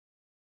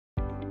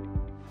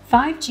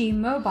5G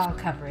mobile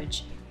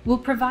coverage will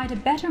provide a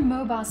better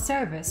mobile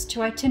service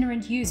to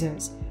itinerant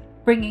users,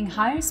 bringing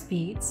higher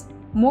speeds,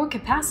 more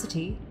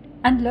capacity,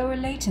 and lower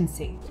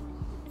latency.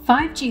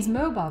 5G's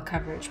mobile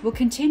coverage will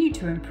continue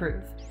to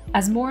improve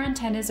as more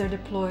antennas are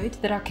deployed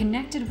that are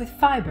connected with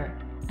fibre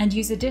and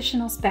use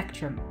additional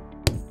spectrum.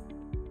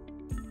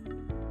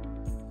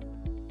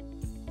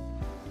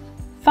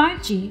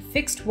 5G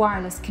fixed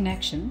wireless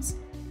connections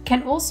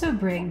can also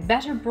bring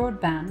better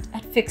broadband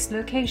at fixed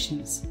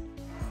locations.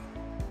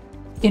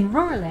 In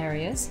rural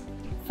areas,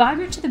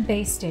 fibre to the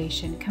base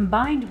station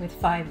combined with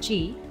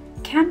 5G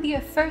can be a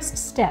first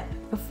step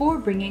before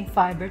bringing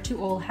fibre to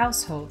all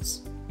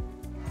households.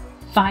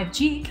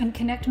 5G can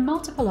connect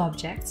multiple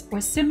objects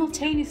or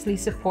simultaneously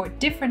support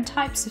different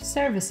types of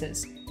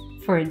services,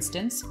 for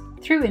instance,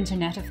 through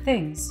Internet of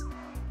Things.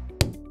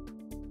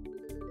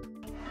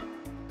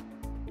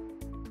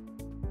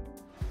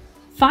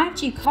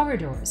 "5G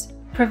corridors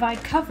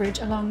provide coverage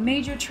along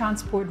major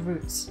transport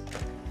routes.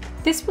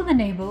 This will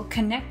enable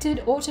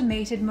connected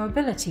automated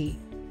mobility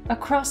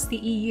across the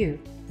EU.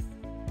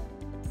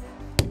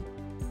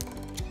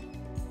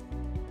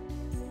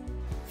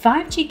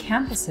 5G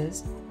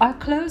campuses are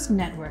closed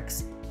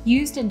networks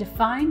used in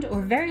defined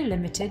or very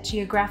limited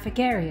geographic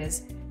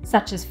areas,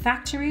 such as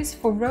factories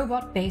for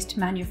robot-based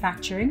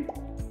manufacturing,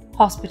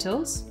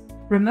 hospitals,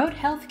 remote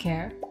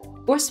healthcare,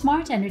 or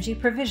smart energy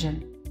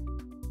provision.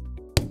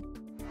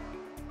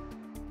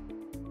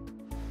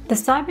 The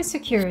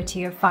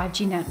cybersecurity of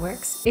 5G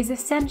networks is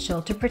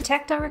essential to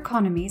protect our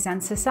economies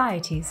and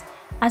societies,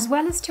 as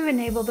well as to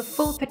enable the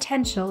full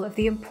potential of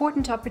the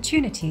important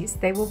opportunities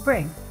they will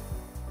bring.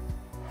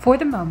 For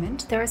the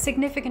moment, there are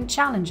significant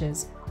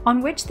challenges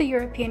on which the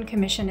European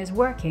Commission is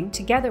working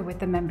together with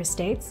the Member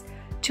States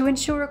to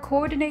ensure a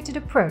coordinated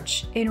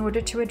approach in order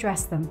to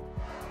address them.